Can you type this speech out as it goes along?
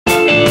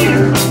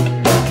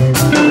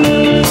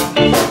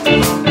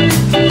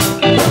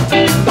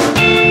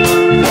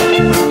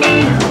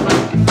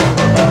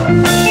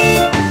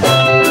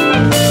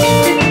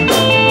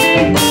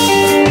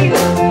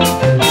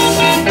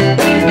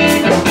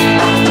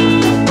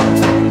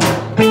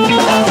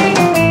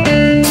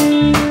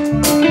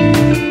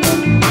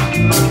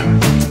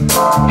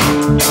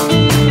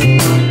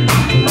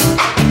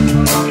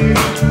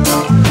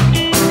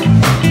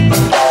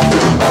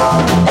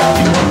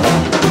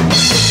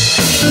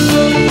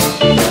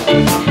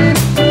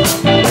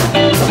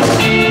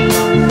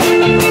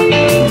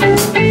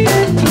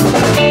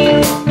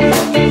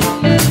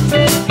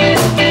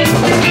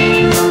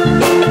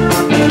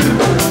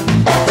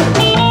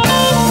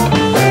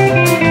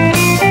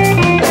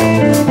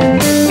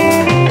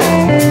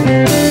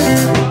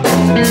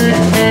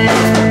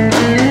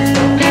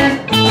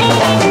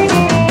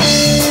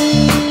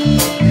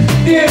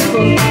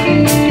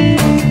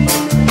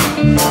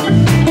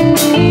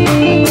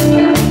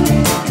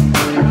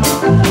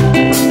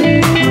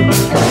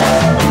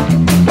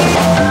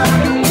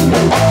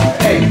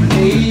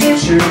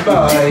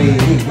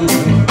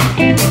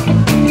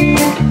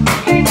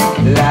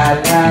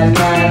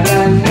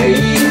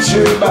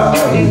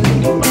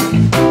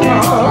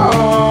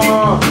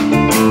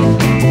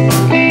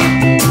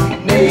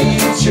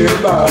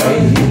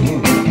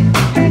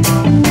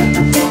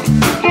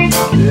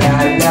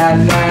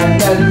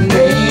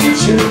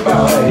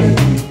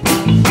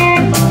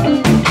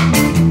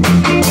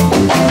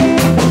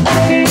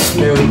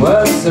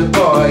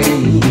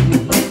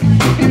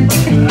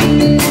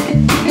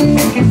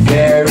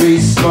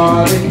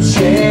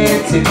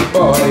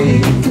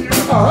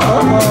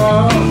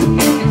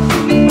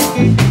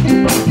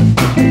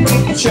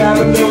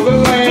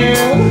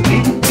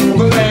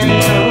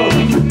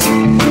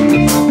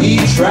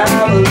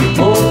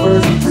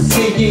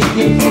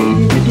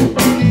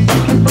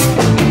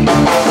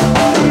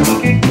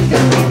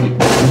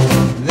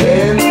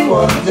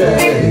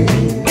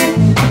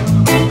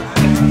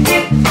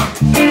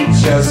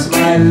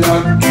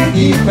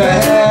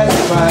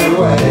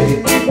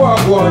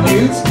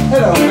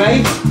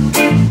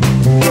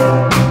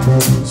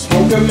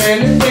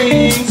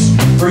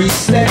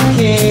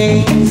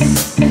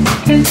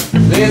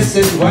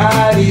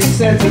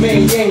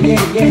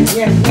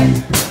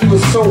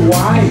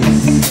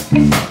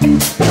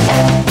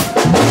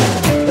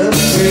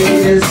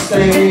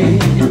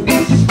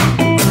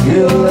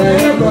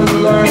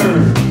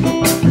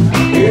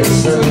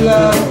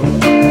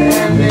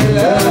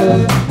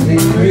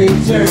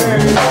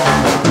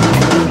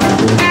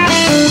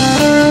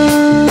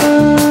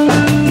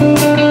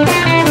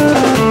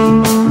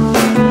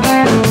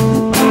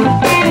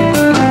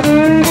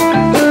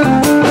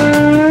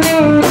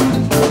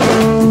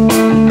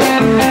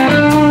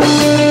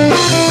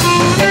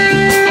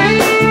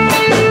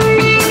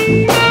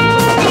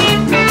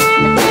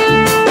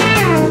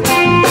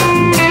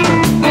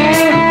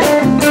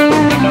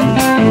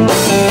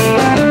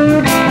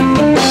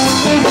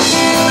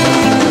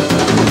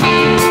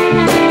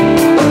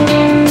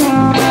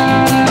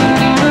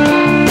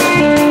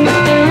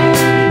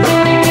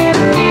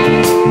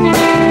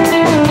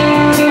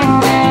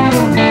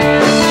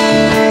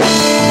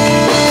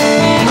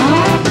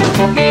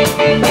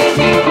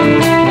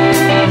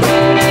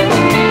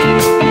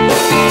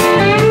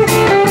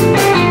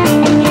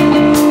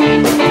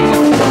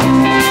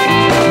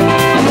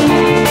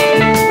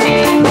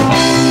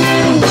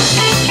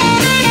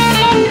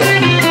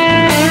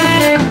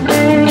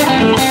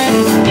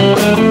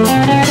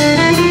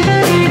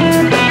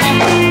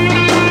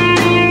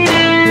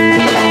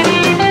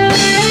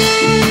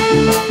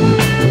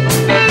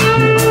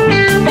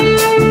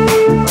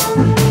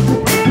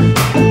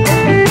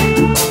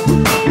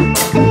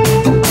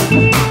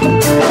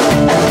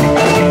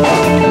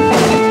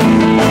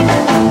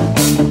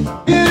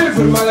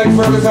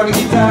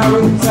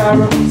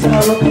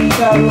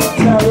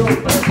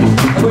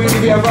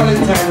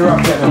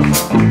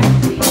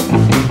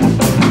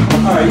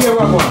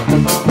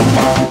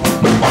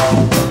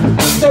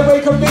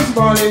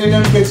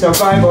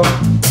Bible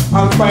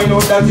and find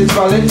out that it's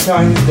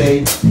Valentine's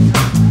Day.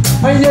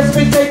 And yes,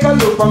 we take a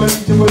look from a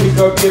beautiful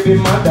little baby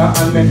mother,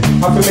 and me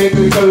have to make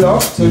a little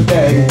love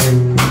today.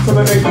 So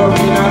me make love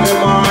in the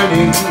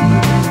morning,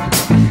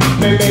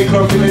 me make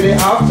love in the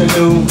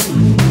afternoon,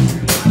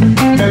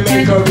 me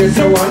make love this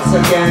once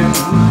again.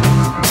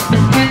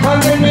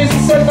 And then we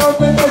set out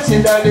the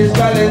message that it's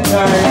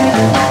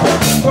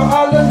Valentine. For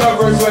all the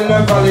lovers when the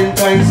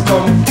Valentine's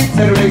come,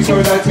 so make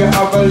sure that you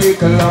have a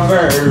little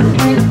lover.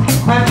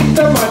 And if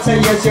the matter,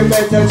 yes, you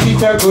better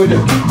treat her good,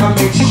 and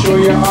make sure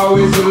you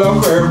always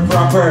love her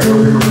proper.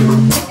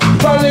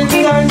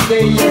 Valentine's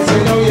Day, yes,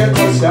 you know you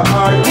touch the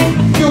heart.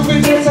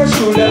 Cupid gets a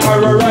shoulder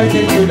arrow right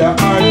into the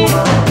heart.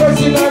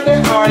 Pressing on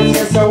the heart,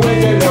 yes, so when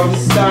the love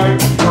start,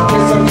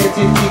 yes, I'm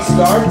getting big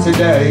start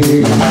today.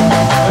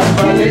 And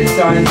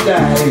Valentine's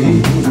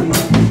Day,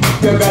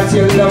 you got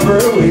your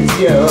lover with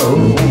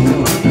you.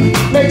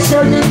 Make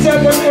sure you tell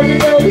them every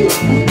day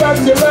that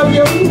you love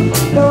you.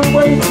 Don't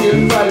wait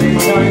till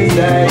Valentine's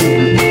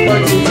Day,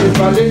 but it is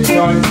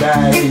Valentine's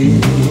Day.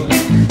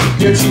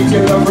 You treat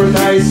your lover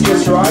nice,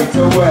 yes, right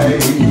away.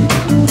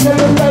 Tell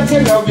them that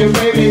you love you,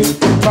 baby.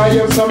 Buy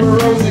up some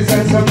roses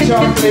and some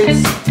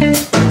chocolates.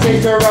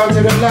 Take her out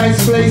to the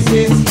nice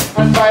places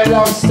and buy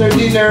lobster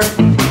dinner.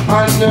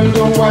 And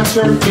don't watch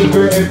her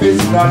finger if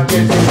it's not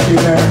getting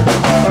thinner.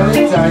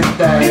 Valentine's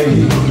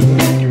Day,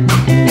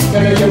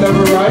 tell her you love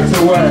her right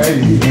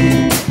away.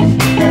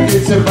 And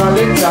it's a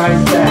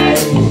Valentine's Day.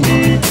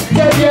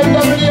 Tell you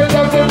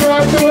love them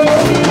right away.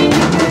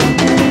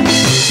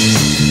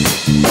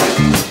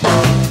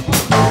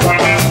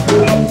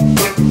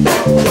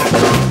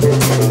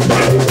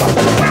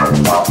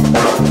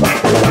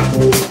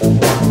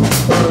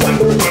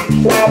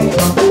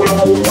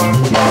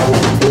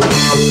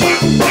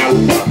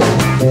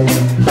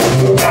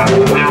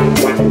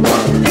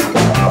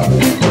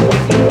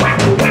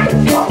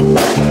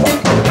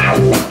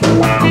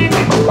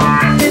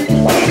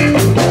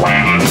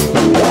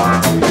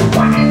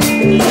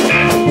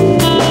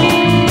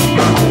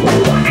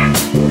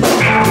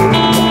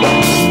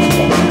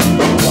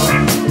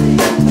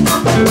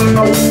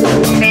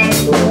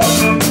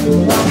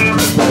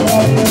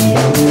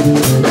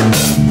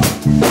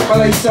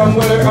 Sam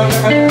Weller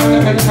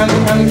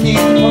and the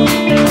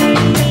key.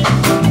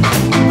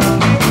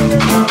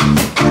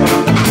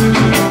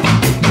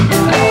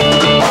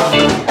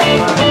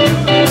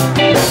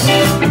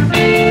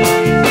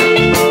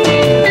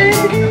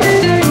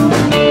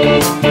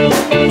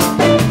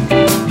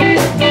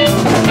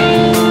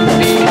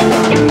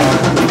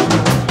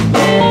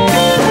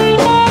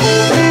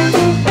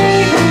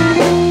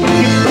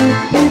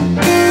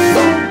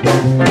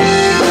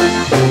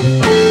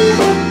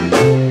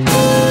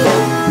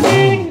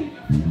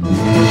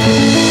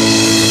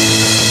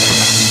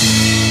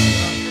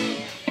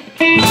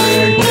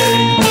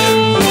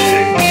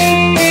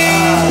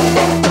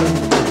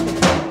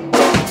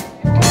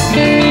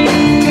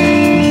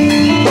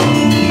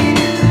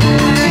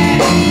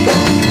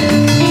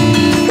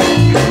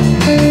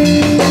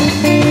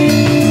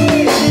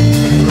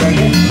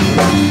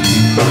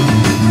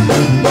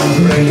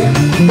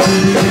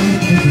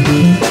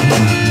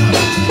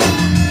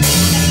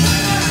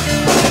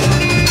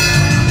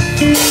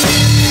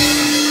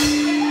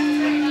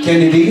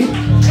 Kennedy.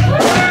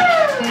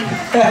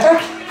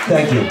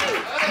 Thank you.